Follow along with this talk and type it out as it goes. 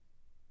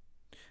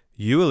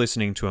You are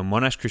listening to a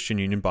Monash Christian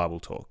Union Bible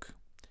Talk.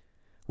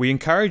 We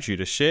encourage you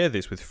to share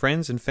this with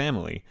friends and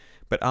family,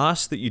 but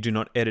ask that you do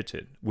not edit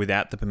it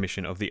without the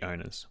permission of the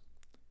owners.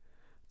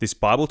 This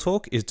Bible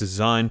Talk is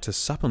designed to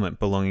supplement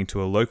belonging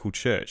to a local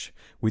church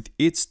with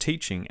its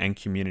teaching and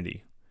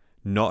community,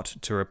 not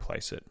to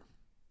replace it.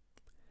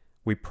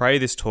 We pray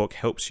this talk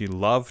helps you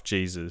love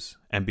Jesus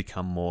and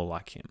become more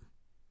like him.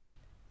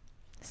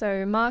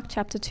 So, Mark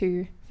chapter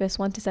 2, verse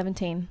 1 to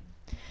 17.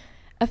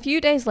 A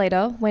few days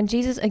later, when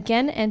Jesus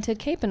again entered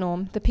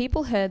Capernaum, the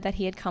people heard that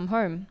he had come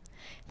home.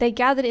 They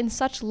gathered in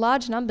such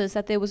large numbers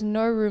that there was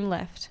no room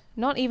left,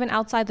 not even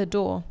outside the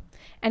door,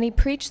 and he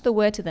preached the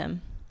word to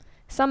them.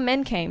 Some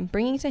men came,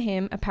 bringing to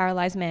him a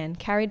paralyzed man,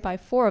 carried by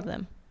 4 of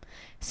them.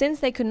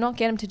 Since they could not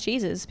get him to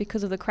Jesus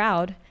because of the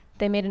crowd,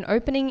 they made an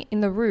opening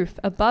in the roof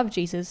above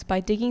Jesus by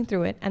digging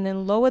through it and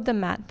then lowered the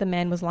mat the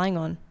man was lying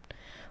on.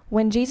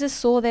 When Jesus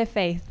saw their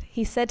faith,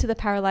 he said to the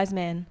paralyzed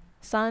man,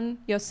 "Son,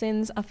 your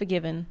sins are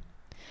forgiven."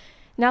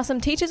 Now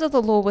some teachers of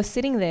the law were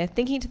sitting there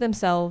thinking to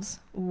themselves,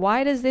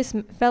 "Why does this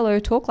fellow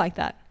talk like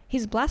that?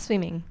 He's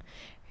blaspheming.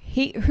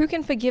 Who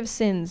can forgive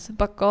sins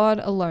but God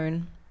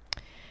alone?"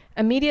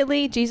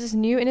 Immediately Jesus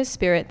knew in his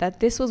spirit that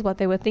this was what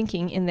they were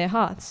thinking in their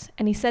hearts,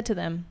 and he said to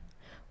them,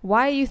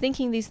 "Why are you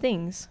thinking these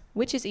things?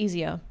 Which is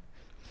easier?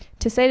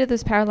 To say to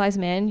this paralyzed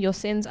man, 'Your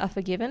sins are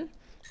forgiven,'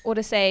 or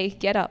to say,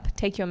 'Get up,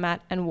 take your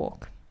mat and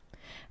walk'?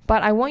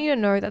 But I want you to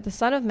know that the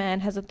Son of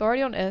Man has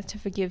authority on earth to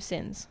forgive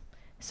sins."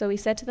 So he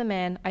said to the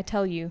man, "I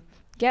tell you,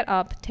 get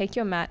up, take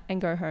your mat, and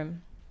go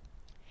home."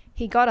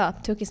 He got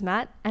up, took his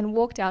mat, and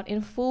walked out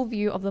in full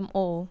view of them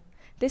all.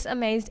 This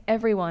amazed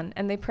everyone,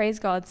 and they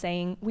praised God,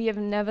 saying, "We have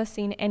never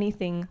seen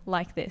anything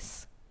like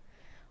this."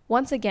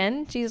 Once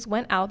again, Jesus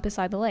went out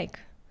beside the lake.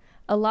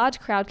 A large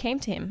crowd came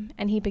to him,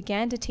 and he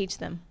began to teach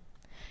them.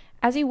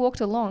 As he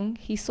walked along,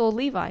 he saw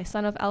Levi,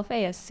 son of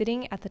Alphaeus,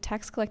 sitting at the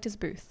tax collector's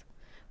booth.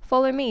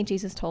 "Follow me,"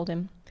 Jesus told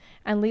him,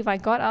 and Levi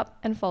got up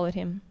and followed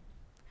him.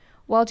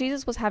 While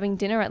Jesus was having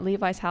dinner at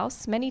Levi's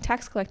house, many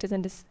tax collectors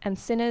and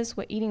sinners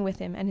were eating with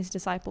him and his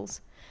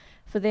disciples,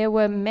 for there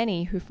were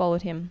many who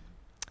followed him.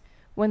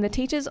 When the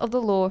teachers of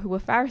the law who were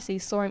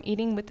Pharisees saw him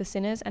eating with the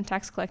sinners and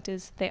tax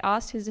collectors, they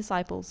asked his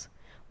disciples,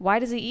 "Why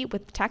does he eat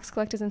with tax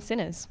collectors and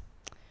sinners?"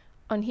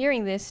 On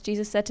hearing this,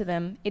 Jesus said to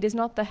them, "It is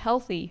not the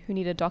healthy who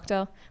need a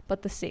doctor,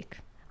 but the sick.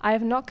 I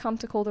have not come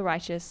to call the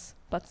righteous,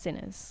 but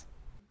sinners."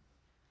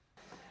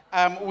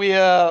 We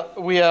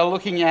are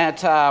looking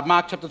at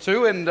Mark chapter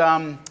 2,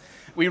 and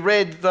we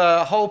read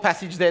the whole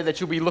passage there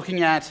that you'll be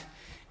looking at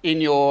in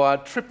your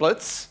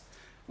triplets,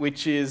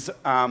 which is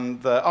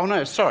wrong.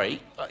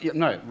 You're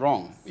not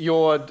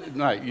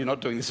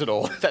doing this at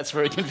all. That's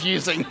very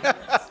confusing.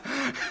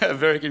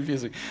 Very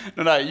confusing.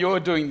 No, you're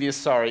doing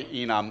this,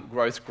 in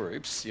growth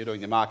groups. You're doing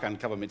the Mark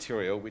Uncover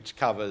material, which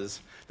covers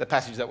the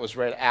passage that was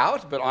read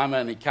out, but I'm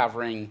only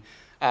covering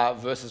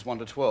verses 1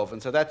 to 12.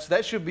 And so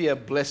that should be a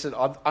blessed,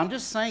 I'm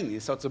just saying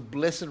this, so it's a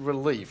blessed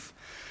relief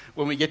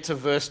when we get to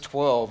verse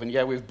 12, and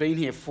we've been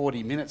here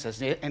 40 minutes,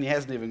 and he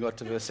hasn't even got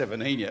to verse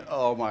 17 yet.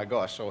 Oh my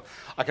gosh. So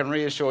I can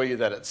reassure you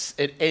that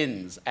it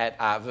ends at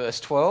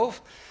verse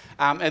 12.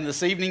 And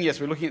this evening,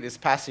 we're looking at this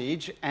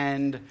passage,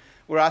 and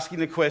we're asking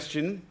the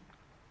question,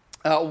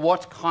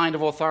 what kind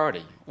of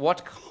authority?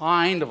 What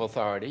kind of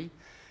authority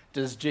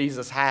does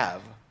Jesus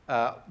have?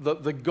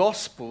 The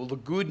gospel, the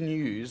good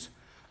news,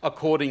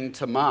 according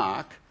to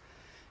Mark,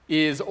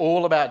 is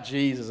all about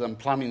Jesus and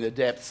plumbing the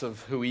depths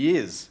of who he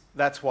is.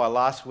 That's why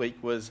last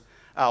week was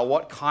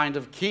what kind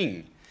of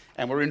king?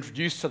 And we're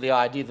introduced to the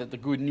idea that the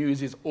good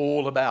news is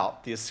all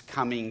about this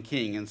coming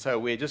king. And so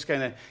we're just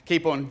going to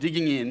keep on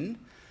digging in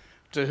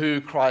to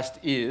who Christ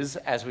is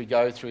as we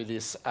go through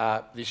this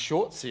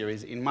short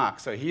series in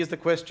Mark. So here's the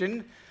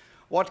question: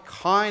 what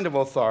kind of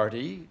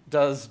authority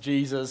does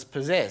Jesus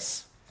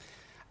possess?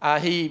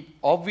 He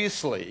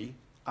obviously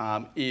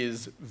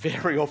is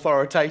very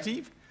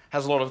authoritative,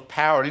 has a lot of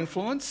power and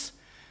influence.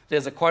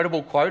 There's a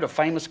quotable quote, a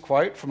famous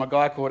quote from a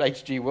guy called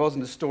H.G. Wells,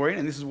 an historian,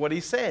 and this is what he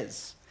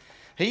says.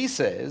 He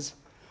says,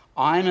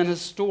 "I'm an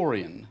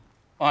historian,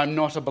 I'm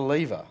not a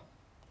believer.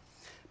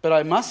 But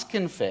I must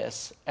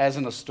confess, as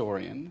an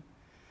historian,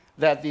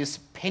 that this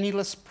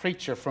penniless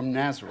preacher from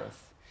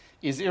Nazareth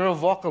is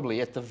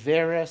irrevocably at the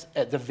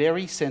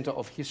very centre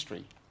of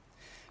history.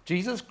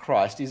 Jesus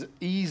Christ is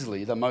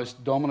easily the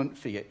most dominant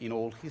figure in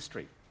all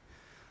history."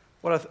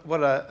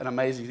 What an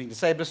amazing thing to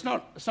say, but it's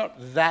not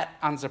that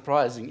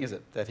unsurprising, is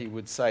it, that he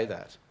would say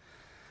that?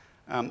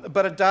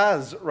 But it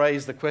does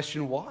raise the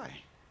question,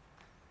 why?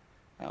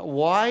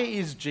 Why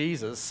is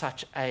Jesus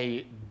such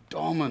a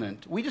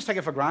dominant? We just take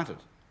it for granted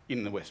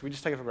in the West. We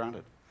just take it for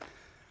granted.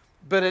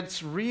 But it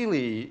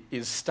really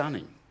is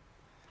stunning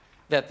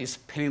that this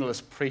penniless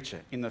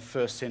preacher in the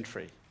first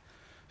century,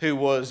 who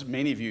was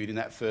many viewed in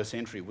that first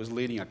century, was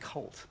leading a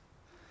cult.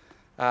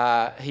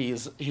 He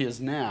is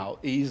now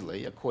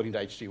easily, according to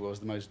H.G. Wells,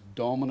 the most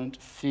dominant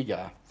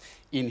figure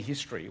in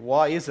history.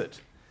 Why is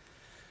it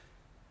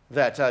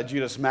that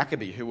Judas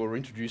Maccabee, who we were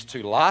introduced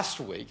to last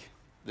week,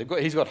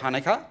 he's got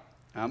Hanukkah,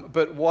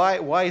 but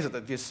why is it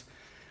that this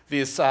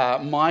this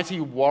mighty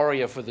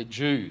warrior for the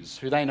Jews,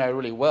 who they know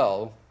really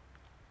well,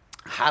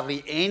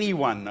 hardly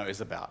anyone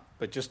knows about.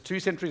 But just 2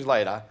 centuries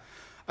later,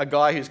 a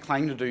guy who's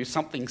claimed to do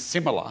something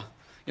similar,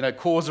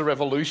 cause a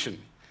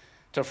revolution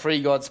to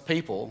free God's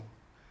people,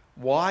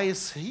 why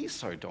is he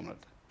so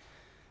dominant?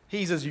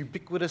 He's as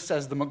ubiquitous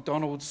as the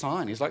McDonald's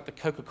sign. He's like the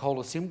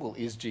Coca-Cola symbol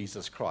is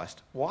Jesus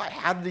Christ. Why?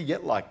 How did he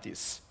get like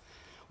this?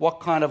 What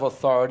kind of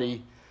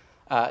authority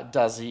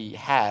does he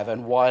have,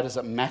 and why does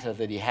it matter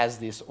that he has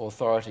this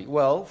authority?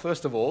 Well,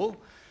 first of all,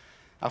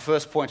 our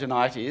first point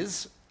tonight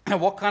is,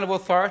 what kind of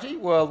authority?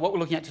 Well, what we're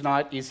looking at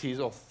tonight is his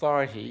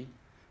authority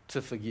to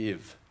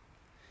forgive.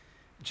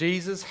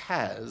 Jesus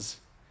has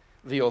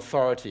the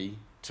authority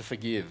to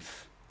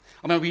forgive.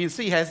 We can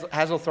see he has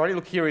authority.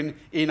 Look here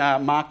in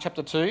Mark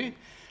chapter 2.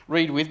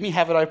 Read with me,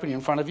 have it open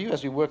in front of you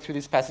as we work through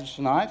this passage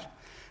tonight.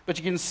 But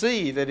you can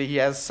see that he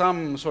has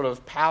some sort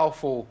of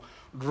powerful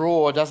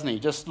draw, doesn't he?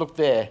 Just look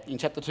there in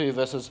chapter 2,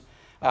 verses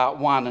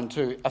 1 and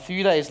 2. A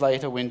few days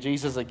later, when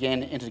Jesus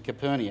again entered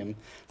Capernaum,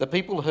 the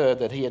people heard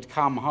that he had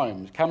come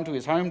to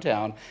his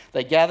hometown.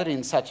 They gathered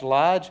in such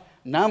large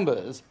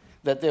numbers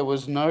that there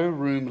was no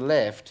room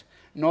left,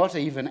 not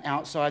even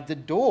outside the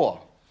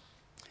door.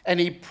 And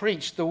he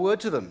preached the word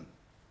to them.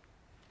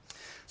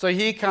 So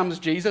here comes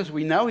Jesus.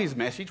 We know his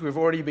message. We've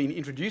already been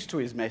introduced to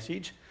his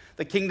message.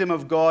 The kingdom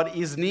of God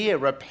is near.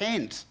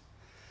 Repent.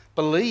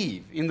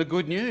 Believe in the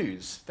good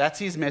news. That's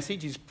his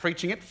message. He's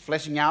preaching it,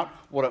 fleshing out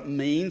what it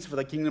means for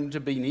the kingdom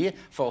to be near,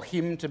 for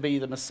him to be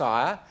the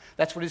Messiah.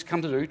 That's what he's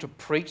come to do, to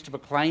preach, to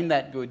proclaim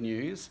that good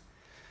news.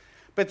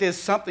 But there's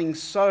something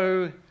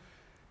so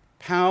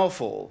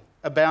powerful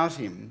about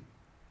him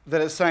that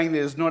it's saying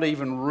there's not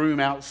even room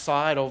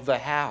outside of the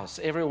house.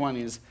 Everyone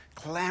is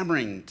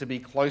clamouring to be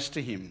close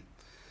to him.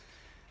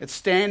 It's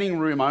standing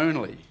room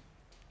only,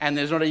 and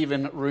there's not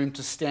even room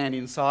to stand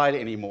inside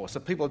anymore.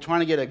 So people are trying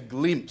to get a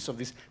glimpse of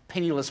this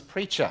penniless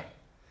preacher.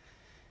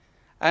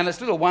 And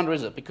it's little wonder,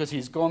 is it? Because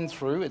he's gone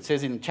through, it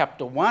says in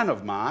chapter 1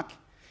 of Mark,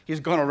 he's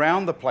gone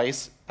around the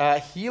place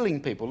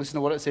healing people. Listen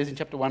to what it says in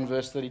chapter 1,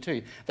 verse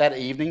 32. That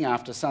evening,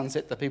 after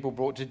sunset, the people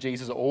brought to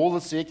Jesus all the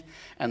sick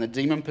and the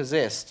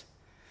demon-possessed.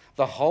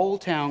 The whole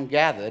town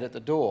gathered at the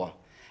door,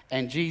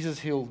 and Jesus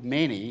healed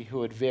many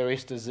who had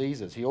various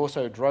diseases. He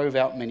also drove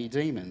out many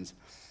demons.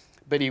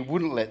 But he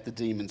wouldn't let the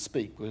demons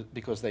speak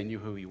because they knew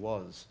who he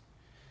was.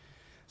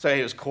 So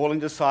he was calling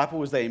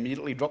disciples. They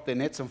immediately dropped their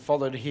nets and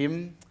followed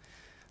him.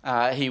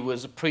 He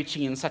was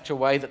preaching in such a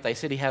way that they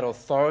said he had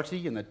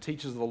authority, and the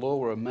teachers of the law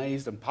were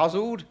amazed and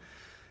puzzled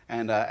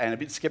and a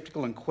bit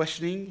skeptical and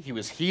questioning. He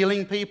was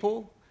healing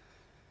people.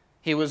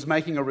 He was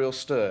making a real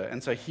stir.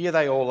 And so here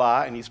they all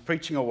are, and he's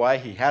preaching away.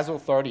 He has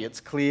authority. It's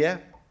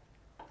clear.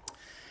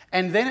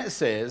 And then it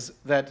says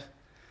that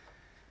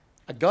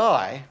a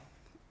guy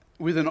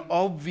with an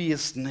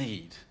obvious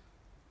need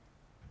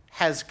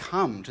has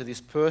come to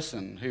this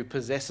person who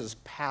possesses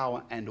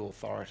power and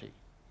authority.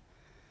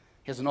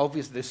 He has an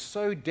obvious, they're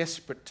so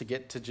desperate to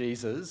get to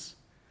Jesus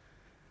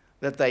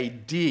that they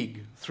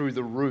dig through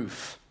the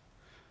roof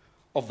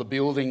of the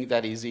building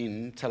that he's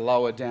in to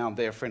lower down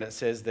their friend, it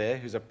says there,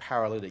 who's a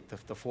paralytic.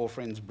 The 4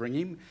 friends bring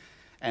him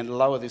and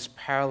lower this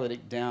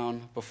paralytic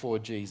down before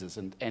Jesus.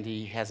 And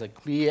he has a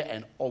clear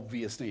and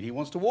obvious need. He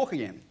wants to walk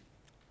again.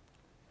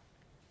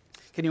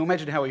 Can you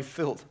imagine how he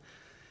felt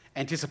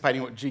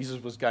anticipating what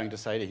Jesus was going to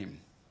say to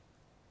him?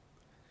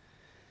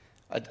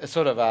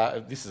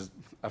 This is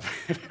a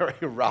very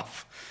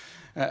rough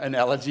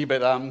analogy,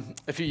 but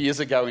a few years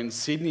ago in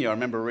Sydney, I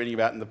remember reading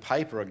about in the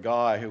paper a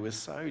guy who was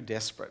so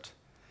desperate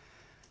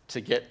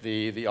to get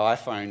the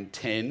iPhone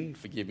 10.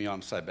 Forgive me,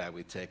 I'm so bad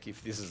with tech.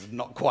 If this is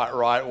not quite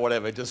right or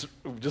whatever, just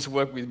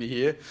work with me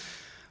here.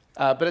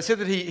 But it said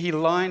that he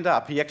lined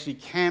up, he actually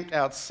camped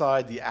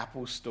outside the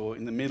Apple store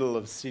in the middle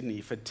of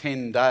Sydney for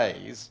 10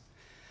 days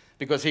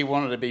because he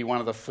wanted to be one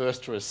of the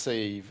first to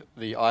receive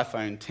the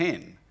iPhone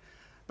 10.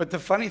 But the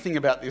funny thing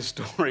about this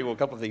story, well, a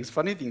couple of things.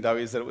 Funny thing, though,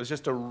 is that it was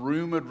just a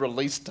rumoured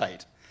release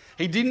date.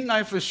 He didn't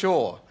know for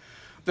sure.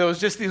 There was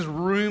just this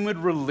rumoured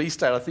release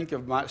date, I think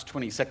of March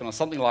 22nd or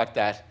something like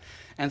that.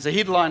 And so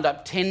he'd lined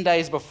up 10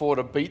 days before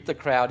to beat the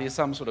crowd. He's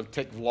some sort of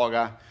tech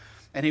vlogger,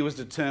 and he was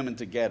determined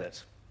to get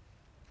it.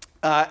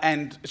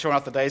 And sure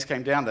enough, the days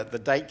came down, that the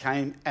date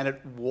came, and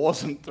it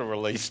wasn't the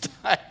release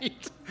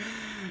date.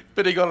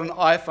 But he got an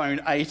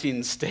iPhone 8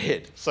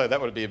 instead. So that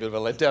would be a bit of a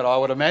letdown, I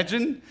would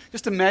imagine.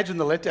 Just imagine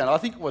the letdown. I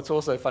think what's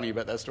also funny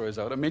about that story is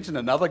I would mention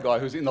another guy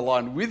who's in the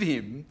line with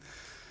him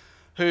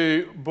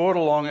who brought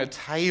along a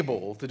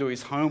table to do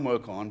his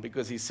homework on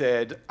because he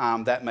said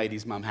that made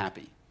his mum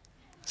happy.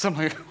 So I'm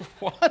like,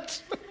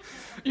 what?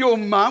 Your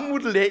mum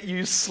would let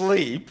you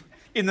sleep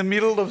in the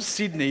middle of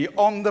Sydney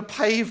on the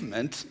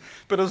pavement,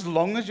 but as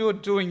long as you're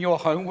doing your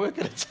homework,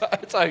 it's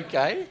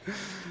okay.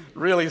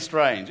 Really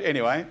strange.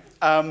 Anyway,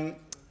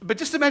 but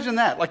just imagine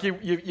that. Like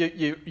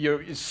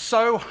you're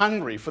so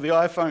hungry for the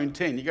iPhone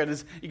 10, you go to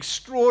this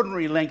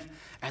extraordinary length,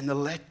 and the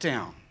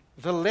letdown.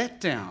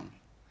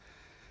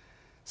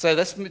 So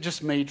that's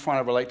just me trying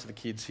to relate to the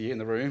kids here in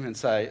the room and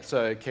say,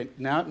 so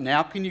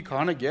now can you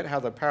kind of get how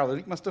the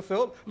paralytic must have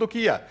felt? Look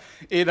here,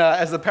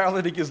 as the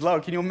paralytic is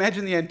lowered, can you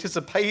imagine the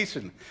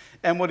anticipation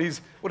and what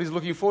he's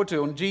looking forward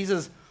to? And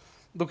Jesus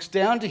looks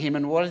down to him,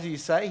 and what does he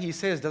say? He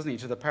says, doesn't he,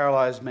 to the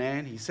paralyzed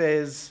man, he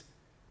says,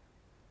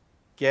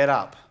 get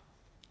up,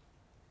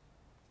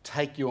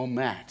 take your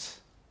mat,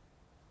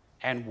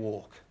 and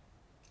walk.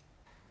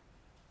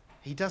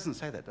 He doesn't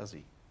say that, does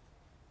he?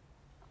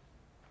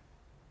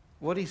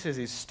 What he says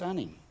is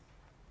stunning.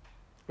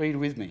 Read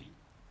with me.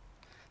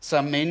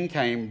 Some men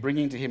came,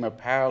 bringing to him a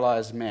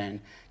paralyzed man,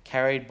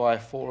 carried by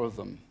 4 of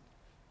them.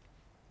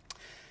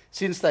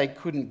 Since they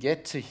couldn't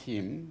get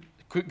him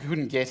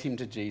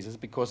to Jesus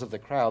because of the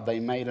crowd, they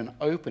made an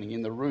opening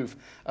in the roof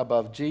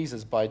above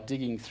Jesus by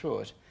digging through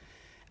it,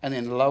 and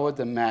then lowered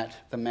the mat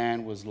the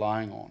man was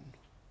lying on.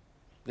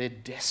 They're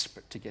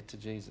desperate to get to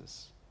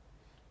Jesus.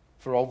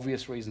 For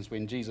obvious reasons,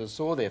 when Jesus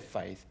saw their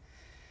faith,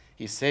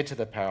 he said to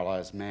the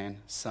paralyzed man,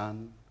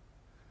 son,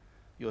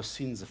 your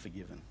sins are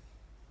forgiven.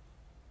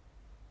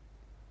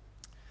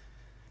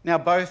 Now,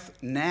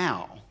 both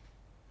now,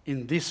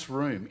 in this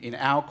room, in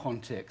our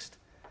context,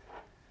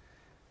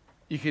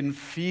 you can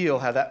feel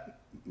how that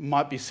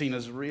might be seen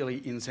as a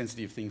really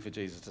insensitive thing for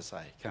Jesus to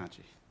say, can't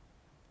you?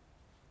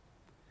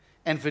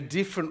 And for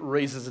different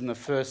reasons in the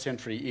first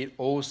century, it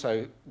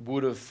also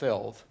would have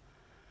felt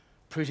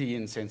pretty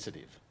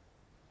insensitive.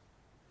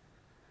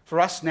 For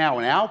us now,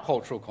 in our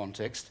cultural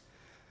context,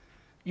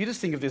 you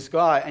just think of this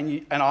guy,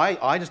 and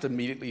I just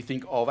immediately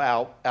think of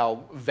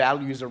our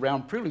values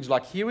around privilege.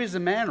 Like, here is a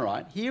man,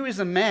 right? Here is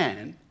a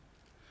man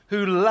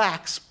who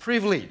lacks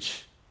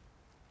privilege.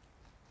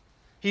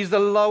 He's the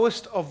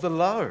lowest of the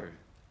low.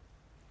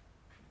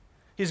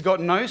 He's got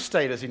no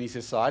status in his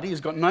society.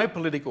 He's got no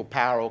political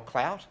power or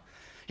clout.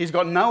 He's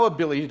got no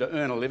ability to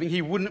earn a living.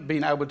 He wouldn't have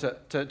been able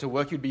to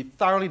work. He'd be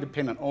thoroughly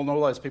dependent on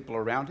all those people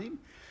around him.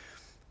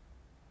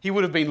 He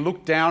would have been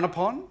looked down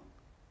upon.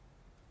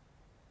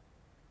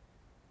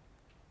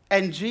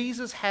 And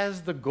Jesus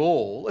has the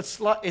gall. It's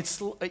not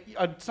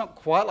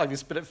quite like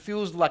this, but it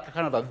feels like a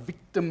kind of a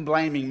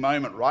victim-blaming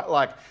moment, right?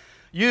 Like,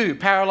 you,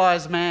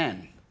 paralyzed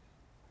man,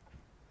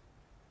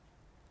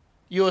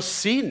 your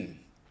sin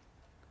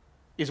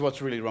is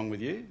what's really wrong with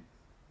you.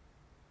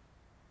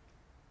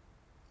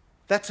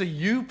 That's a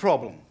you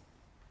problem,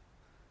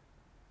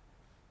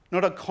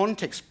 not a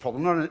context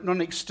problem, not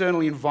an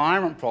external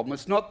environment problem.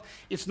 It's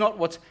not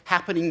what's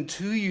happening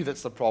to you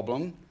that's the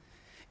problem.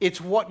 It's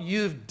what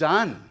you've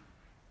done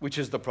which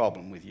is the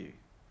problem with you.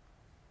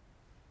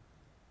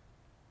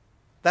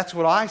 That's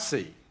what I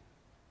see,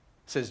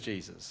 says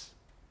Jesus.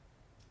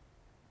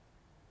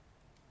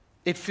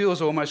 It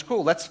feels almost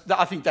cruel.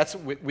 I think that's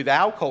with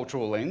our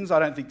cultural lens. I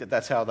don't think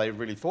that's how they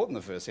really thought in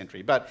the first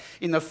century. But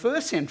in the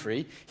first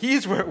century,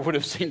 here's where it would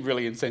have seemed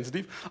really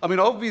insensitive. I mean,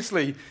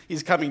 obviously,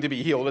 he's coming to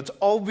be healed. It's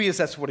obvious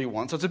that's what he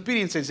wants. So it's a bit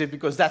insensitive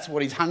because that's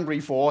what he's hungry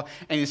for.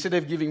 And instead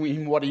of giving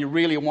him what he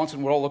really wants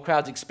and what all the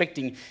crowd's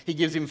expecting, he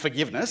gives him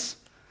forgiveness.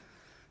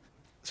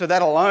 So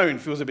that alone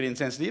feels a bit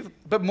insensitive.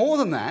 But more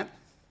than that,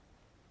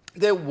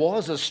 there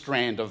was a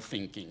strand of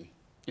thinking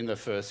in the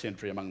first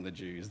century among the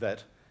Jews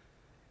that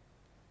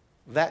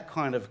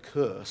kind of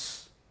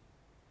curse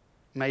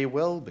may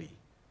well be,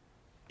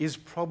 is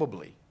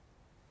probably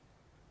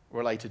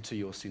related to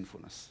your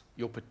sinfulness,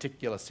 your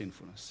particular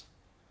sinfulness.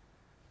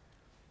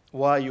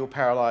 Why are you a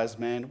paralyzed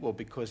man? Well,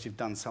 because you've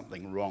done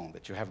something wrong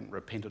that you haven't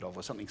repented of,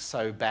 or something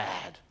so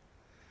bad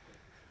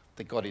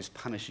that God is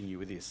punishing you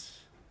with this.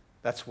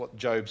 That's what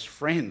Job's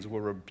friends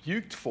were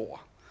rebuked for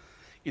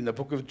in the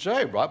book of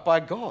Job, right, by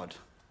God.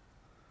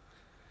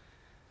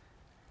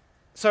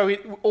 So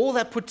all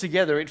that put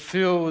together, it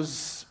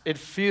feels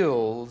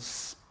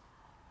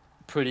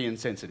pretty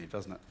insensitive,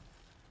 doesn't it?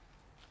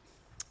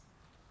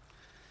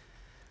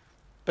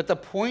 But the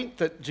point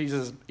that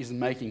Jesus is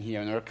making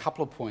here, and there are a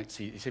couple of points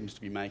he seems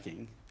to be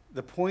making,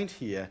 the point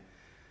here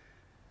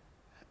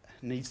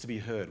needs to be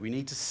heard. We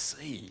need to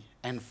see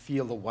and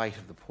feel the weight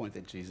of the point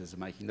that Jesus is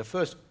making. The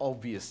first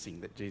obvious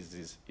thing that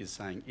Jesus is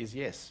saying is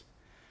yes,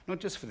 not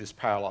just for this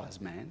paralyzed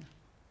man,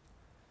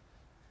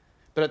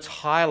 but it's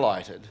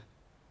highlighted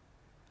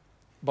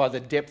by the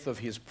depth of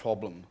his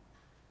problem.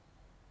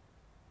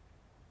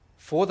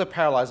 For the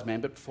paralyzed man,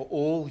 but for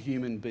all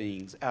human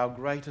beings, our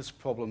greatest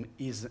problem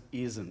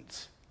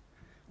isn't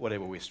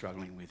whatever we're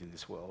struggling with in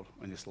this world,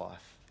 in this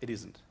life. It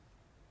isn't.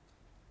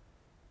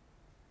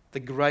 The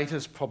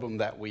greatest problem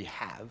that we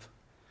have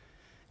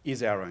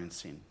is our own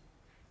sin.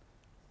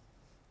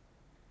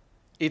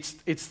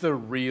 It's the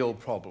real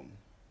problem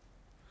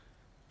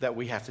that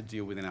we have to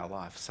deal with in our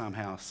life,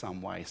 somehow,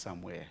 some way,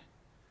 somewhere.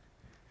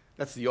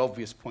 That's the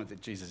obvious point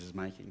that Jesus is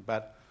making.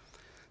 But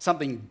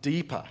something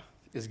deeper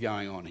is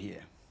going on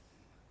here.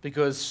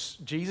 Because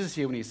Jesus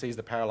here, when he sees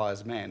the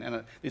paralyzed man,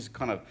 and it's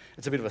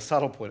a bit of a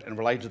subtle point and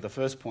related to the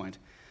first point,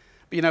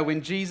 but you know,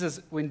 when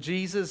Jesus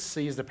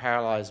sees the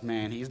paralyzed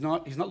man, he's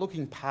not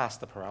looking past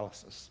the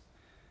paralysis.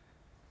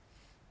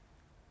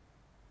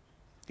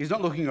 He's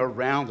not looking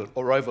around it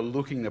or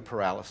overlooking the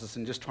paralysis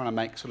and just trying to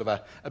make sort of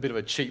a bit of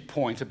a cheap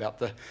point about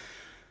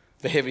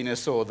the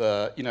heaviness or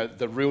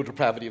the real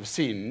depravity of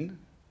sin.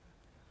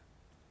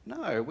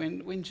 No,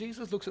 when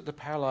Jesus looks at the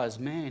paralyzed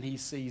man, he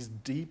sees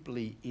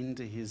deeply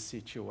into his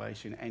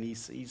situation and he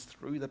sees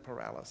through the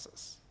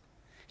paralysis.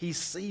 He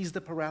sees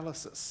the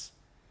paralysis,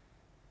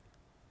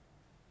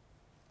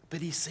 but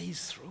he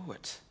sees through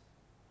it.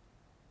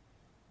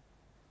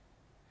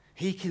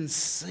 He can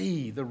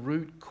see the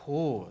root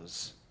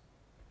cause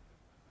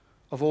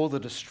of all the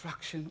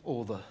destruction,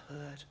 all the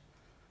hurt,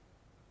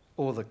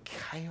 all the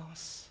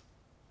chaos,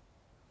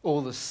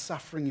 all the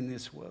suffering in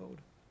this world.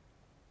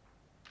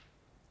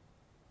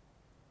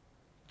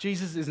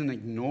 Jesus isn't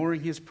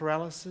ignoring his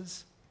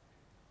paralysis.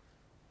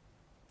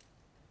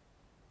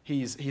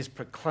 He's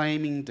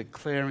proclaiming,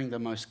 declaring the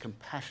most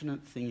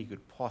compassionate thing he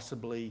could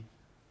possibly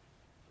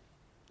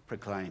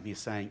proclaim. He's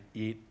saying,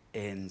 it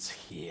ends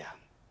here.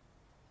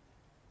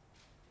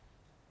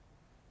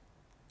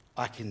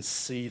 I can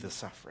see the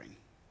suffering.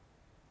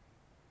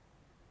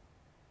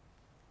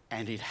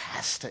 And it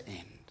has to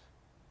end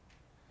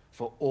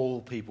for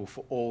all people,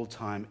 for all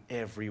time,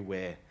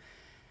 everywhere.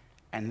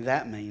 And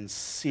that means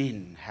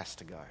sin has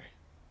to go.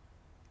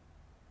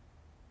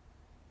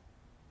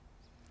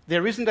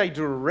 There isn't a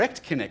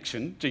direct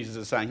connection, Jesus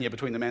is saying here,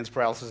 between the man's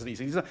paralysis and his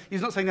sin.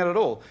 He's not saying that at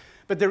all.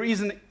 But there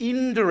is an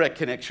indirect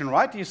connection,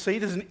 right? Do you see?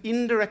 There's an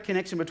indirect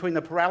connection between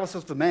the paralysis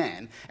of the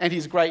man and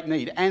his great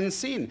need and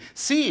sin.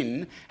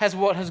 Sin has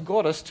what has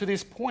got us to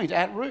this point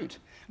at root.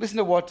 Listen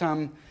to what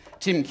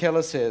Tim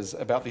Keller says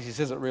about this. He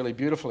says it really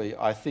beautifully,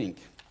 I think.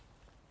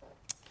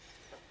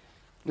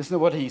 Listen to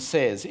what he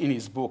says in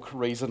his book,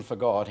 Reason for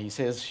God. He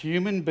says,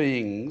 human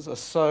beings are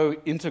so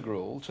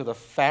integral to the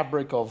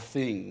fabric of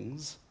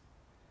things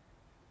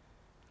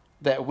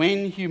that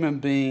when human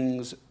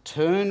beings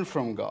turn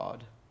from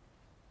God,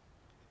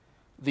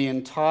 the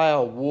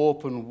entire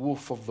warp and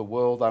woof of the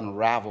world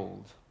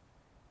unravelled.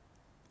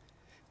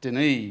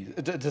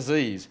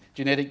 Disease,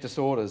 genetic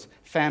disorders,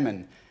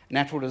 famine,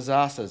 natural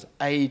disasters,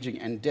 aging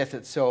and death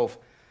itself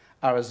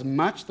are as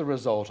much the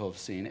result of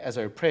sin as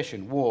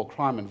oppression, war,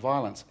 crime and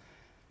violence.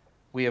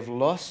 We have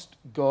lost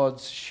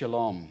God's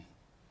shalom,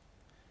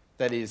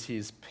 that is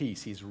his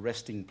peace, his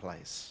resting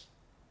place.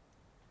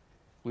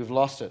 We've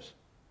lost it.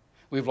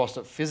 We've lost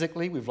it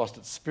physically, we've lost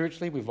it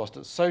spiritually, we've lost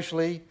it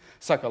socially,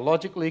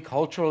 psychologically,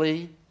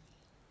 culturally.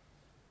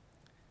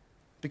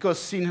 Because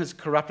sin has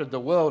corrupted the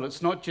world,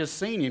 it's not just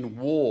seen in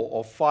war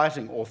or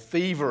fighting or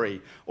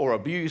thievery or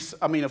abuse.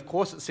 I mean, of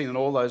course it's seen in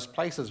all those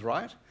places,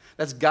 right?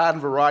 That's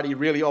garden variety,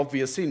 really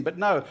obvious sin. But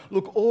no,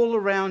 look all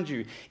around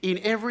you. In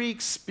every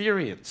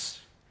experience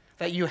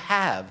that you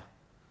have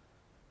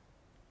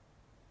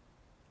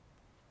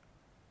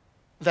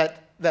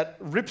that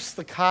rips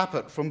the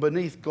carpet from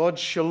beneath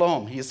God's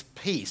shalom, his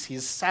peace,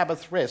 his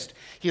Sabbath rest,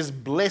 his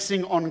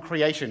blessing on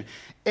creation,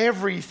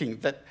 everything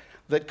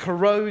that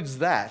corrodes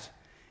that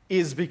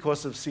is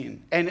because of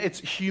sin. And it's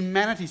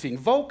humanity sin.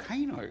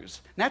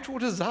 Volcanoes, natural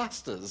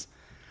disasters.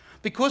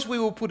 Because we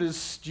were put as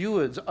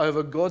stewards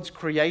over God's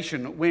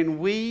creation, when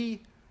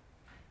we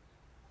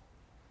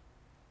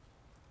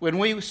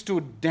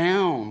stood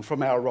down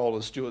from our role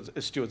as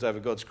stewards over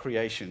God's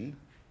creation,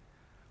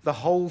 the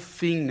whole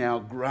thing now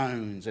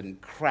groans and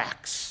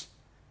cracks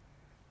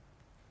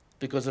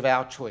because of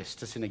our choice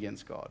to sin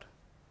against God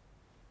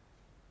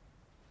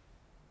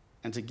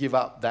and to give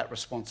up that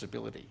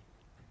responsibility.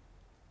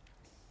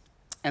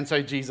 And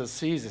so Jesus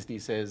sees this and he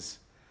says,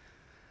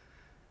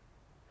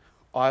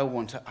 I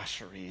want to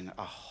usher in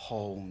a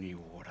whole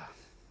new order.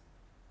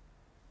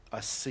 I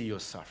see your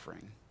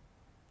suffering.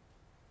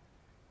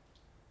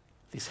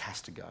 This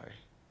has to go.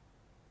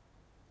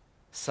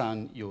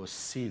 Son, your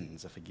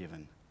sins are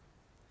forgiven.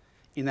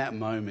 In that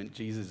moment,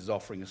 Jesus is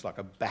offering us like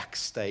a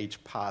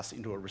backstage pass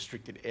into a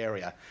restricted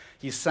area.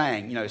 He's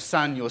saying,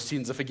 son, your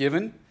sins are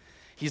forgiven.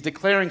 He's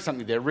declaring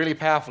something there really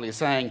powerfully. He's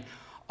saying,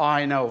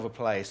 I know of a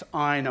place,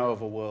 I know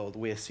of a world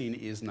where sin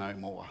is no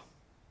more.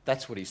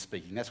 That's what he's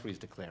speaking. That's what he's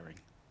declaring.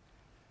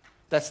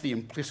 That's the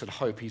implicit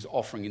hope he's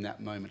offering in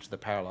that moment to the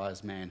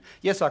paralyzed man.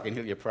 Yes, I can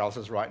heal your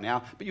paralysis right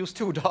now, but you'll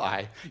still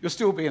die. You'll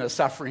still be in a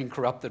suffering,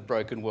 corrupted,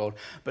 broken world.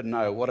 But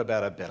no, what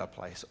about a better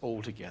place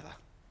altogether,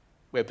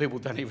 where people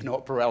don't even know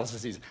what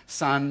paralysis is?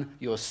 Son,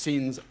 your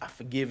sins are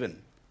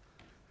forgiven.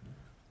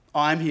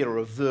 I'm here to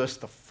reverse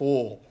the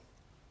fall.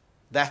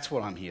 That's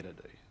what I'm here to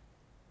do.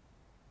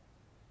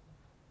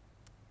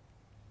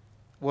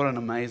 What an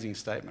amazing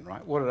statement,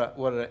 right?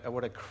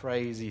 What a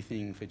crazy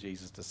thing for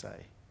Jesus to say.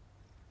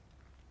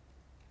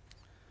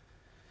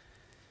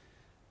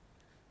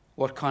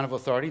 What kind of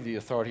authority? The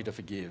authority to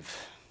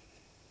forgive.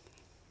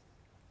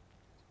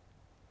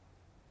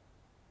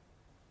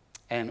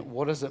 And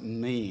what does it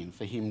mean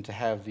for him to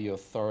have the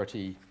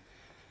authority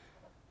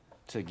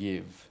to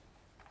give?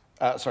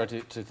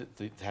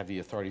 To have the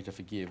authority to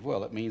forgive?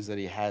 Well, it means that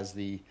he has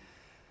the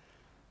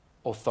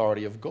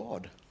authority of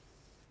God.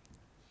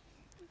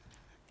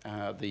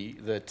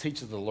 The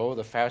teachers of the law,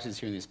 the Pharisees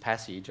here in this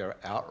passage, are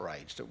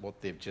outraged at what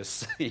they've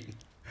just seen.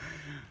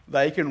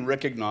 They can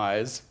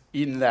recognise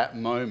in that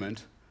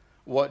moment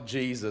what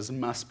Jesus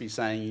must be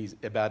saying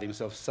about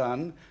himself.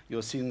 Son,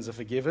 your sins are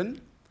forgiven.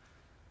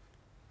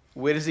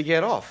 Where does he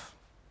get off?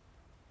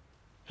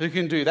 Who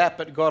can do that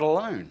but God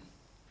alone?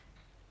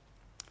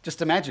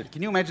 Just imagine.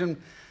 Can you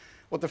imagine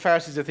what the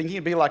Pharisees are thinking?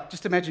 It'd be like,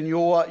 just imagine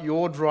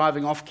you're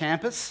driving off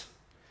campus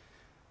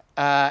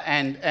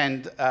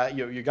and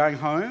you're going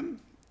home,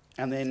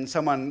 and then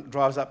someone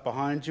drives up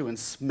behind you and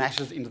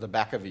smashes into the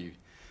back of you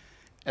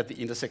at the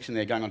intersection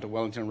there going onto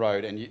Wellington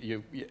Road, and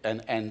you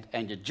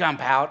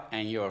jump out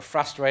and you're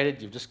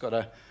frustrated. You've just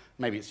got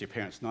maybe it's your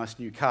parents' nice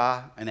new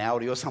car, an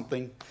Audi or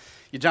something.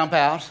 You jump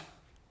out.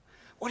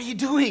 What are you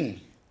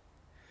doing?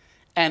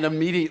 And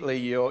immediately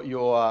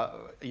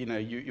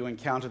you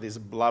encounter this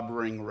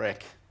blubbering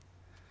wreck.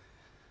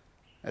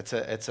 It's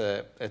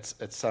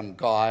some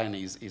guy, and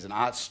he's an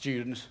art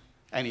student,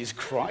 and he's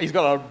crying. He's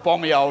got a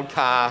bomby old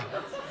car,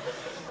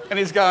 and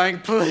he's going,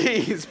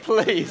 please,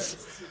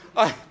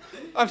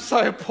 I'm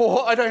so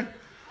poor.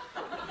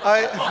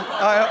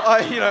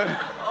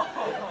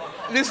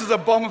 This is a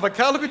bomb of a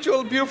car. Look at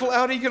your beautiful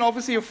Audi. You can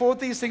obviously afford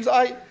these things.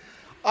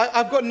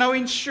 I've got no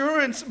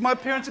insurance. My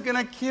parents are going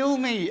to kill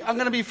me. I'm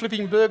going to be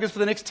flipping burgers for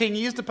the next 10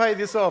 years to pay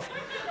this off.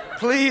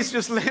 Please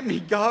just let me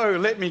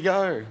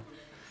go.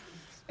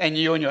 And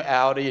you and your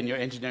Audi and your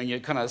engineering, you're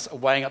kind of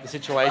weighing up the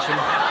situation.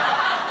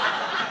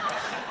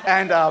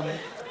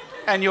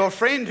 And your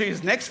friend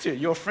who's next to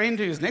you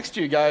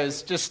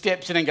just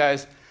steps in and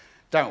goes,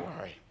 don't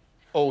worry,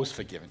 all's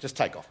forgiven. Just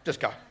take off. Just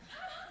go.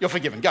 You're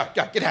forgiven. Go.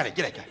 Get out of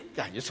here.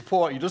 Go. You're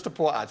just a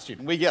poor art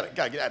student. We get it.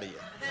 Go. Get out of here.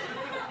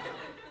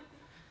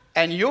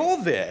 And you're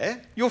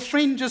there. Your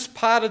friend just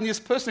pardoned this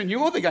person, and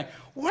you're there going,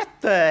 what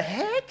the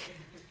heck?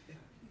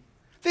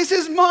 This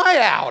is my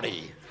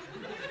Audi.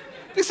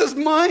 This is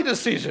my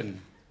decision.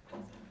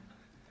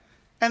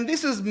 And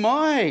this is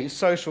my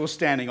social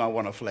standing I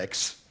want to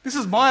flex. This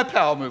is my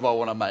power move I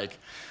want to make.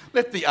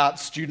 Let the art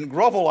student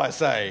grovel, I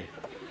say.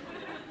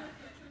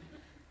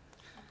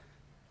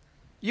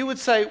 You would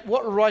say,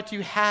 what right do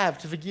you have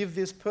to forgive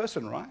this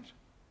person, right?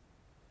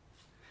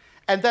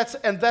 And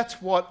that's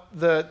what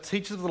the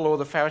teachers of the law,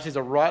 the Pharisees,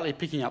 are rightly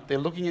picking up. They're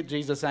looking at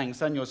Jesus saying,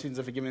 son, your sins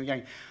are forgiven, and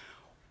going,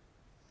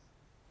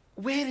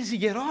 where does he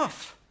get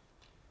off?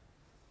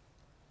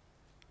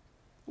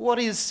 What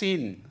is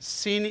sin?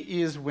 Sin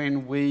is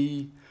when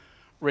we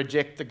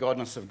reject the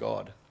godness of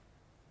God.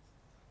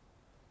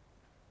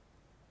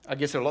 I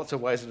guess there are lots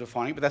of ways of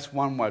defining it, but that's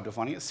one way of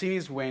defining it. Sin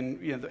is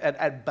when,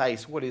 at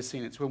base, what is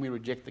sin? It's when we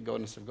reject the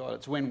godness of God.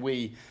 It's when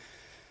we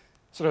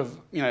sort of,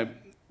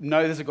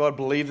 know there's a God,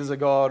 believe there's a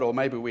God, or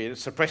maybe we're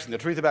suppressing the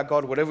truth about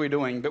God, whatever we're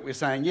doing, but we're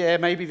saying, yeah,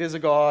 maybe there's a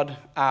God,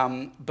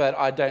 but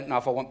I don't know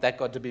if I want that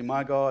God to be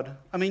my God.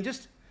 I mean,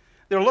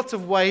 there are lots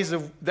of ways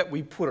that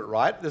we put it,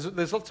 right?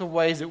 There's lots of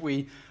ways that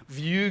we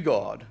view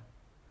God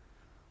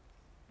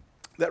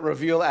that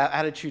reveal our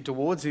attitude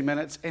towards him,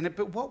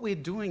 but what we're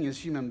doing as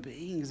human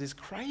beings is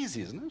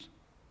crazy, isn't it?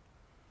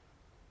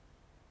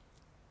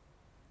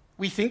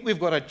 We think we've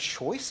got a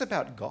choice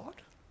about God.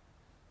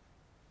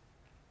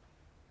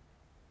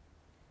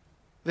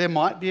 There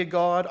might be a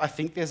God. I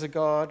think there's a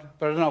God,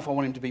 but I don't know if I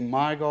want him to be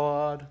my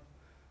God.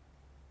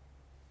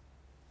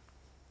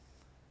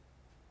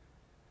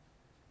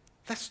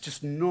 That's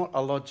just not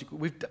a logical...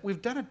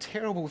 We've done a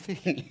terrible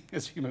thing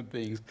as human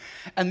beings,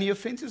 and the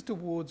offence is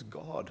towards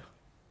God.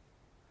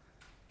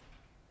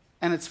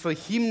 And it's for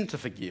him to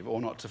forgive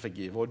or not to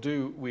forgive, or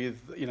do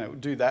with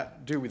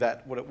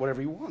that whatever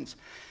he wants.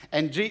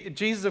 And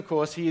Jesus, of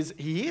course,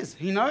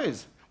 he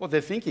knows what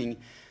they're thinking,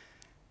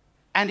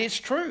 and it's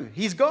true.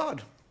 He's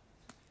God.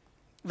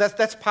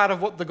 That's part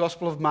of what the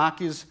Gospel of Mark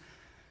is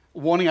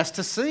wanting us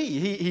to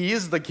see. He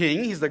is the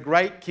king. He's the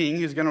great king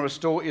who's going to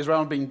restore Israel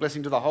and bring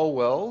blessing to the whole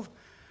world.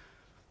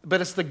 But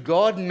it's the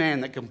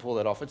God-man that can pull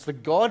that off. It's the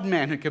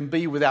God-man who can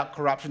be without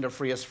corruption to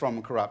free us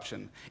from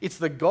corruption. It's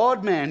the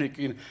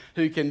God-man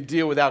who can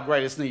deal with our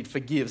greatest need,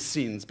 forgive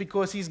sins,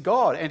 because he's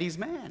God and he's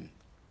man.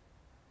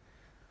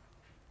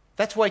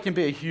 That's why he can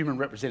be a human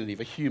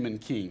representative, a human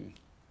king,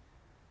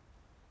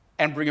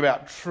 and bring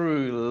about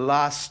true,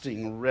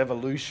 lasting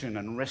revolution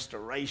and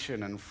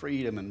restoration and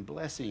freedom and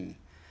blessing.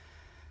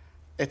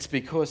 It's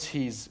because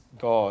he's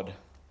God.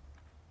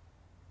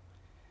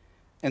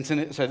 And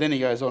so then he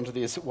goes on to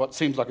this, what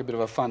seems like a bit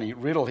of a funny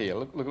riddle here.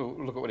 Look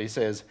at what he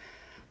says.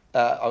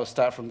 I'll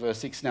start from verse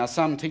 6. Now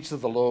some teachers of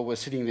the law were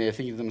sitting there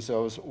thinking to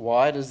themselves,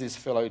 why does this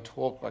fellow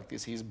talk like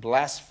this? He's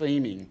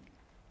blaspheming.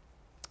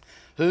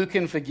 Who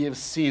can forgive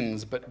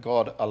sins but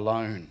God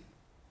alone?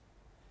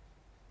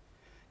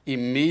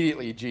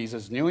 Immediately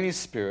Jesus knew in his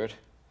spirit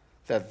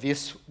that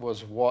this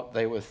was what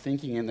they were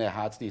thinking in their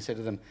hearts, and he said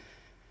to them,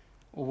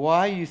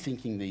 why are you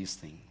thinking these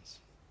things?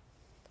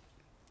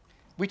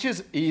 Which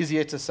is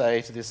easier to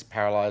say to this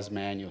paralyzed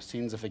man, your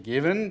sins are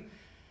forgiven,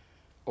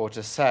 or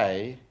to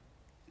say,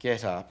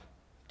 get up,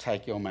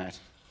 take your mat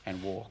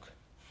and walk?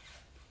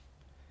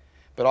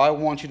 But I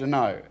want you to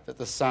know that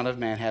the Son of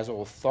Man has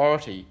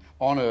authority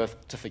on earth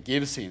to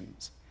forgive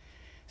sins.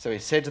 So he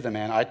said to the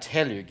man, I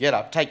tell you, get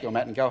up, take your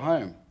mat and go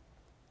home.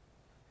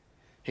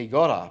 He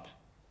got up,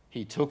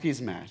 he took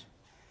his mat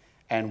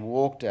and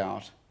walked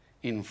out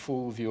in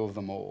full view of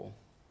them all.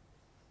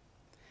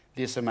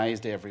 This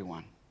amazed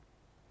everyone.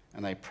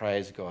 and they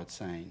praised God,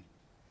 saying,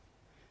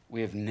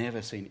 "We have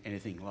never seen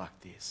anything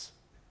like this."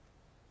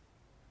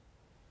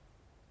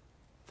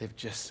 They've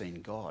just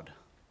seen God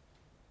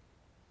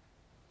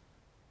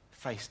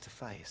face to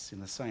face in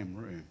the same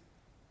room.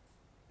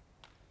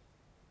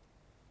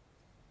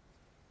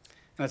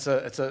 And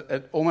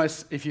it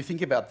almost, if you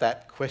think about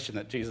that question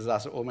that Jesus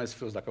asked, it almost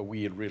feels like a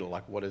weird riddle,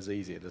 like what is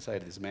easier to say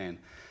to this man,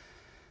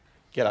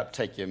 "Get up,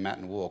 take your mat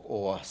and walk,"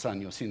 or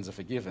 "Son, your sins are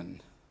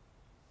forgiven"?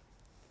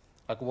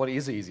 Like, what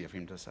is easier for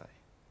him to say?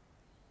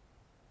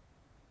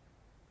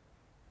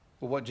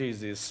 Well, what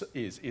Jesus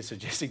is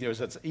suggesting there is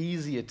that it's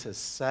easier to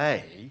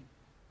say,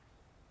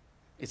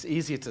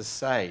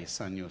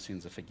 "Son, your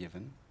sins are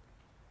forgiven,"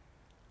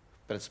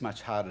 but it's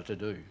much harder to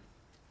do.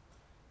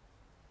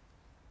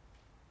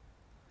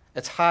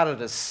 It's harder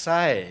to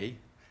say,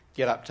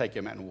 "Get up, take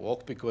your mat and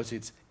walk," because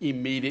it's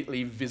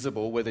immediately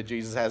visible whether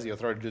Jesus has the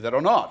authority to do that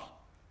or not.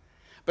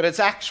 But it's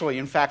actually,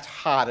 in fact,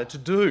 harder to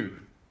do.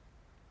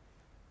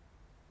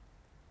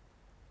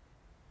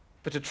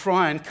 But to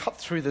try and cut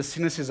through the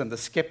cynicism, the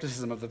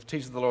skepticism of the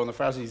teachers of the law and the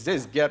Pharisees, he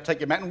says, "Get up, take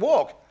your mat and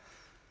walk."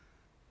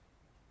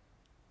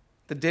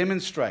 To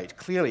demonstrate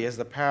clearly as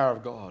the power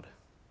of God.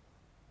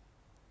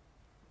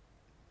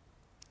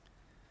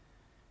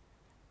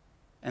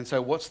 And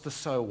so what's the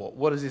so what?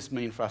 What does this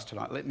mean for us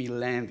tonight? Let me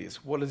land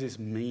this. What does this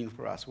mean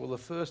for us? Well, the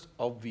first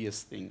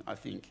obvious thing, I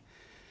think,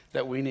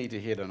 that we need to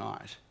hear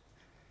tonight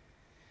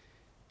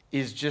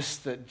is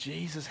just that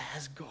Jesus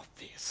has got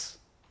this.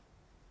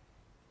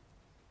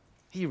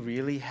 He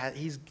really has,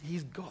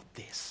 he's got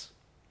this.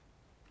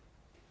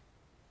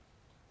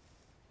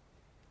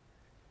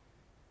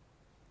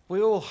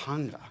 We all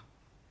hunger,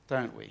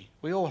 don't we?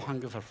 We all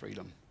hunger for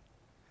freedom.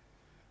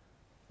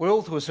 We're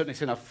all, to a certain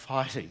extent, are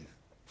fighting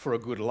for a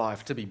good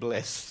life, to be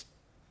blessed.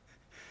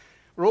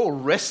 We're all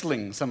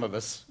wrestling, some of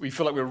us. We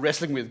feel like we're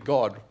wrestling with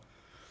God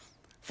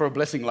for a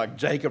blessing like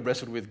Jacob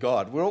wrestled with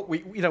God.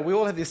 We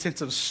all have this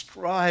sense of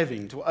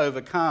striving to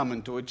overcome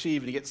and to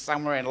achieve and to get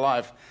somewhere in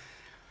life.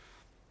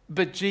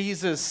 But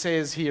Jesus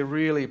says here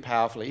really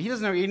powerfully, he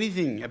doesn't know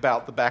anything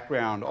about the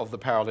background of the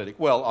paralytic.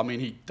 Well, I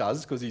mean, he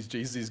does, because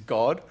Jesus is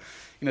God.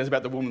 He knows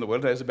about the woman of the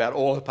world, he knows about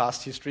all the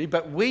past history,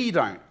 but we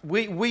don't.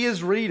 We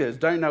as readers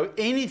don't know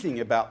anything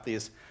about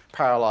this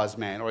paralysed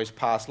man or his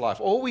past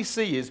life. All we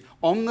see is,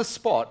 on the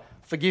spot,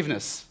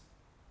 forgiveness.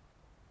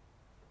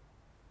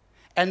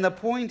 And the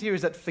point here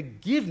is that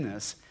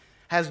forgiveness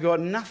has got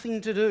nothing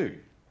to do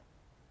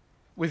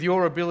with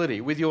your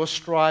ability, with your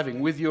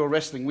striving, with your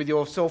wrestling, with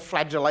your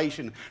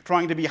self-flagellation,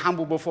 trying to be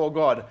humble before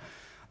God.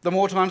 The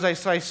more times I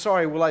say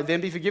sorry, will I then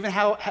be forgiven?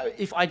 How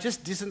if I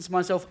just distance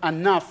myself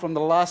enough from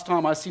the last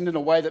time I sinned in a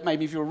way that made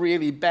me feel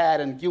really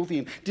bad and guilty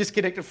and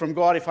disconnected from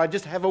God, if I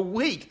just have a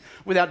week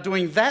without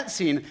doing that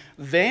sin,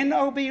 then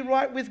I'll be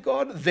right with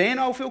God? Then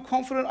I'll feel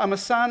confident I'm a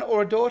son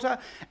or a daughter?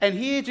 And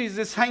here Jesus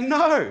is saying,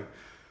 no.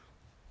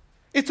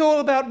 It's all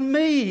about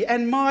me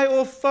and my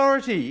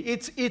authority.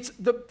 It's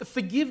the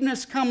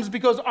forgiveness comes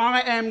because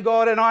I am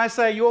God and I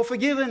say you're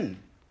forgiven.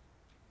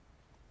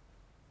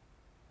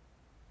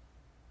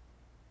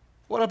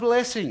 What a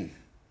blessing.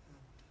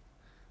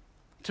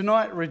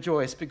 Tonight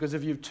rejoice, because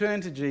if you've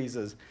turned to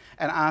Jesus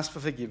and asked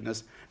for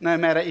forgiveness, no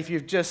matter if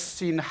you've just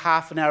sinned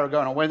half an hour ago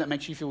in a way that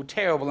makes you feel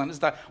terrible and it's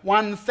the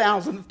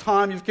 1,000th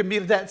time you've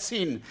committed that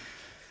sin,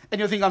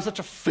 and you think, I'm such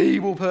a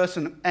feeble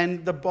person,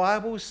 and the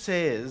Bible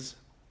says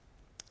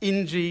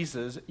in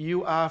Jesus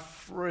you are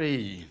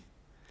free.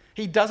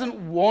 He doesn't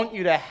want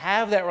you to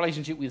have that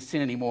relationship with sin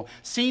anymore.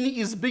 Sin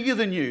is bigger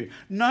than you.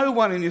 No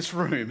one in this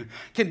room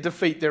can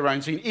defeat their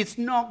own sin. It's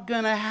not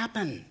going to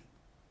happen.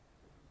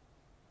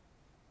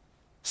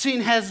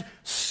 Sin has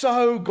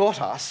so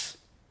got us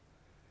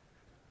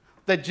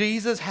that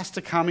Jesus has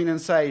to come in and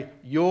say,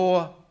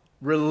 you're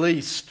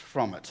released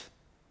from it.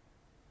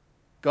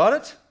 Got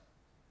it?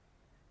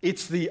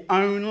 It's the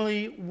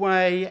only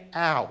way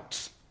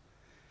out.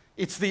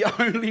 It's the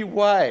only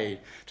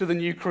way to the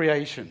new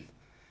creation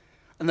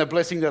and the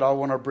blessing that I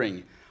want to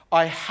bring.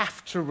 I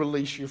have to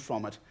release you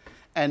from it.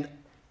 And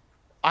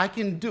I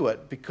can do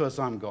it because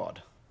I'm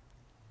God.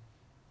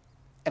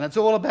 And it's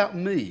all about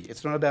me.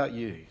 It's not about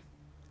you.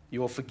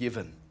 You're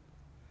forgiven.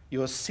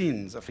 Your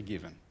sins are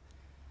forgiven.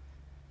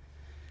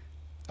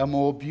 A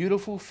more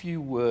beautiful few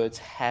words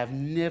have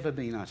never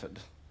been uttered.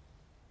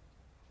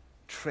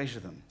 Treasure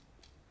them.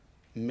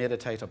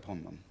 Meditate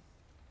upon them.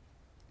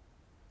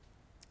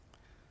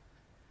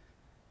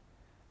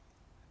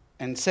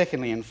 And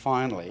secondly and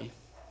finally,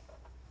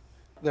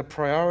 the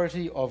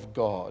priority of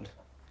God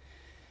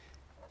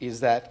is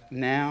that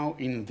now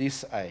in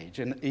this age,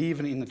 and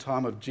even in the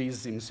time of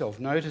Jesus himself,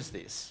 notice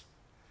this,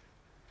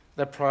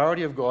 the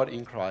priority of God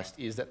in Christ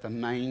is that the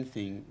main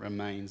thing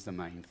remains the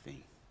main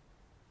thing.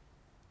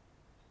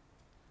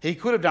 He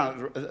could have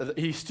done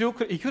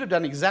it, he could have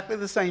done exactly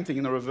the same thing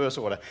in the reverse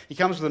order. He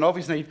comes with an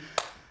obvious need,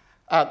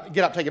 get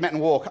up, take a mat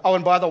and walk. Oh,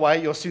 and by the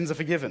way, your sins are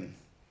forgiven.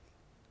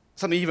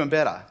 Something even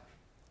better.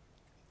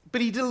 But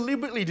he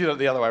deliberately did it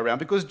the other way around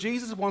because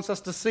Jesus wants us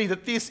to see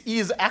that this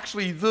is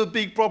actually the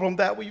big problem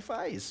that we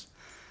face.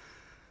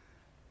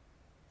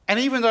 And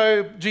even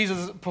though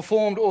Jesus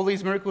performed all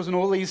these miracles and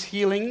all these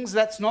healings,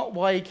 that's not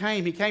why he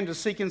came. He came to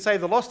seek and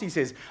save the lost, he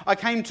says. I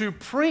came to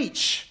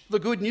preach the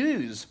good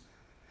news,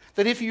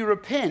 that if you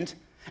repent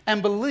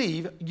and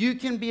believe, you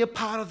can be a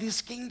part of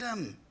this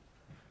kingdom.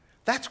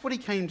 That's what he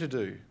came to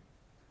do.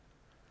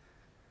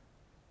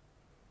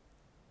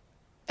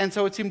 And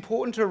so it's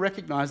important to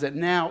recognize that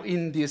now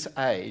in this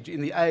age,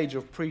 in the age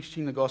of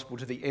preaching the gospel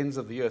to the ends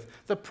of the earth,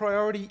 the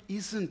priority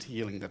isn't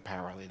healing the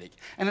paralytic.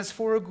 And it's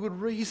for a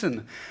good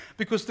reason,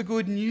 because the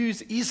good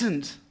news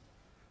isn't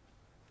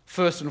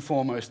first and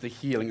foremost the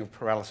healing of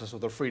paralysis or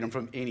the freedom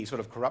from any sort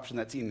of corruption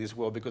that's in this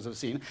world because of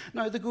sin.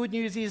 No, the good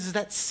news is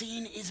that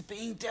sin is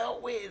being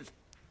dealt with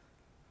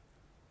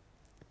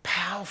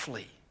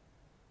powerfully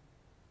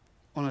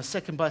on a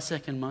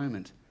second-by-second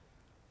moment.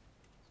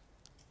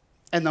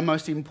 And the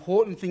most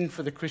important thing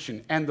for the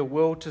Christian and the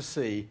world to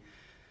see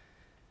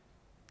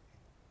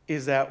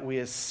is that we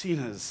are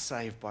sinners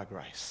saved by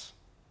grace.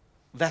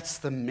 That's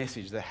the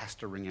message that has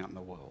to ring out in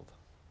the world.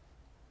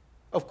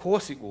 Of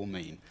course it will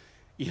mean,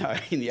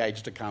 in the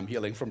age to come,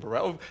 healing from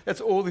paralysis.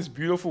 That's all this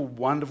beautiful,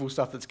 wonderful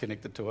stuff that's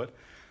connected to it.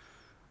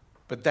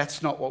 But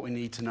that's not what we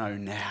need to know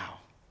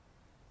now.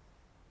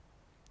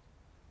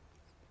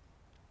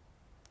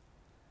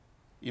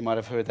 You might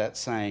have heard that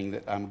saying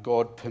that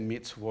God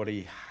permits what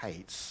he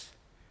hates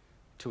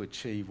to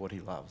achieve what he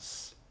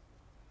loves.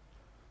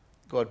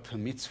 God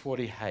permits what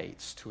he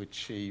hates to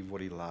achieve what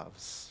he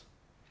loves.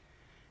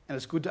 And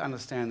it's good to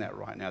understand that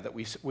right now, that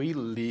we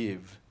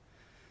live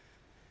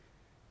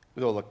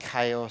with all the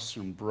chaos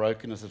and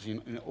brokenness of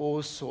sin in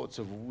all sorts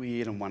of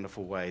weird and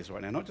wonderful ways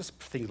right now. Not just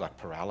things like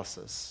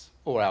paralysis,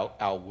 or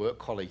our work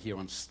colleague here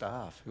on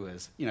staff who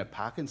has,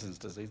 Parkinson's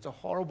disease. It's a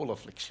horrible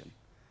affliction.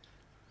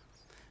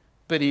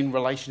 But in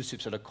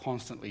relationships that are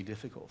constantly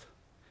difficult,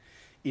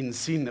 in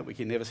sin that we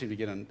can never seem to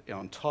get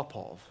on top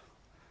of,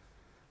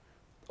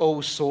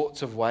 all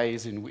sorts of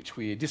ways in which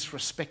we are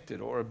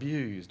disrespected or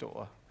abused,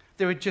 or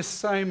there are just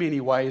so many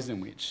ways in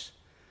which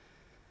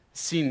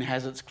sin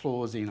has its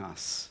claws in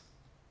us.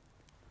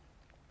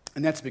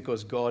 And that's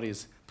because God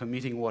is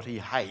permitting what he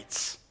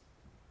hates,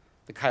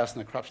 the chaos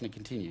and the corruption to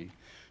continue,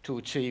 to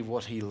achieve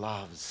what he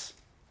loves.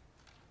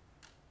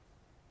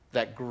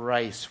 That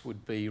grace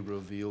would be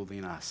revealed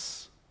in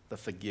us, the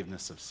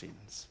forgiveness of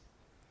sins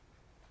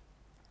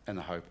and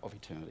the hope of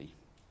eternity.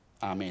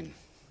 Amen.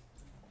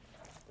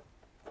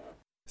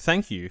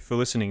 Thank you for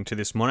listening to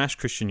this Monash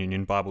Christian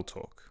Union Bible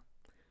Talk.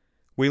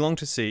 We long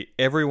to see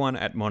everyone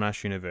at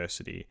Monash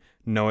University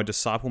know a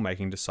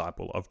disciple-making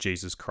disciple of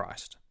Jesus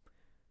Christ.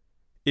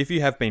 If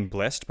you have been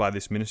blessed by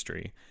this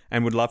ministry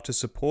and would love to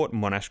support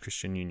Monash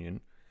Christian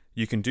Union,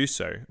 you can do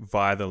so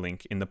via the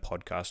link in the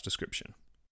podcast description.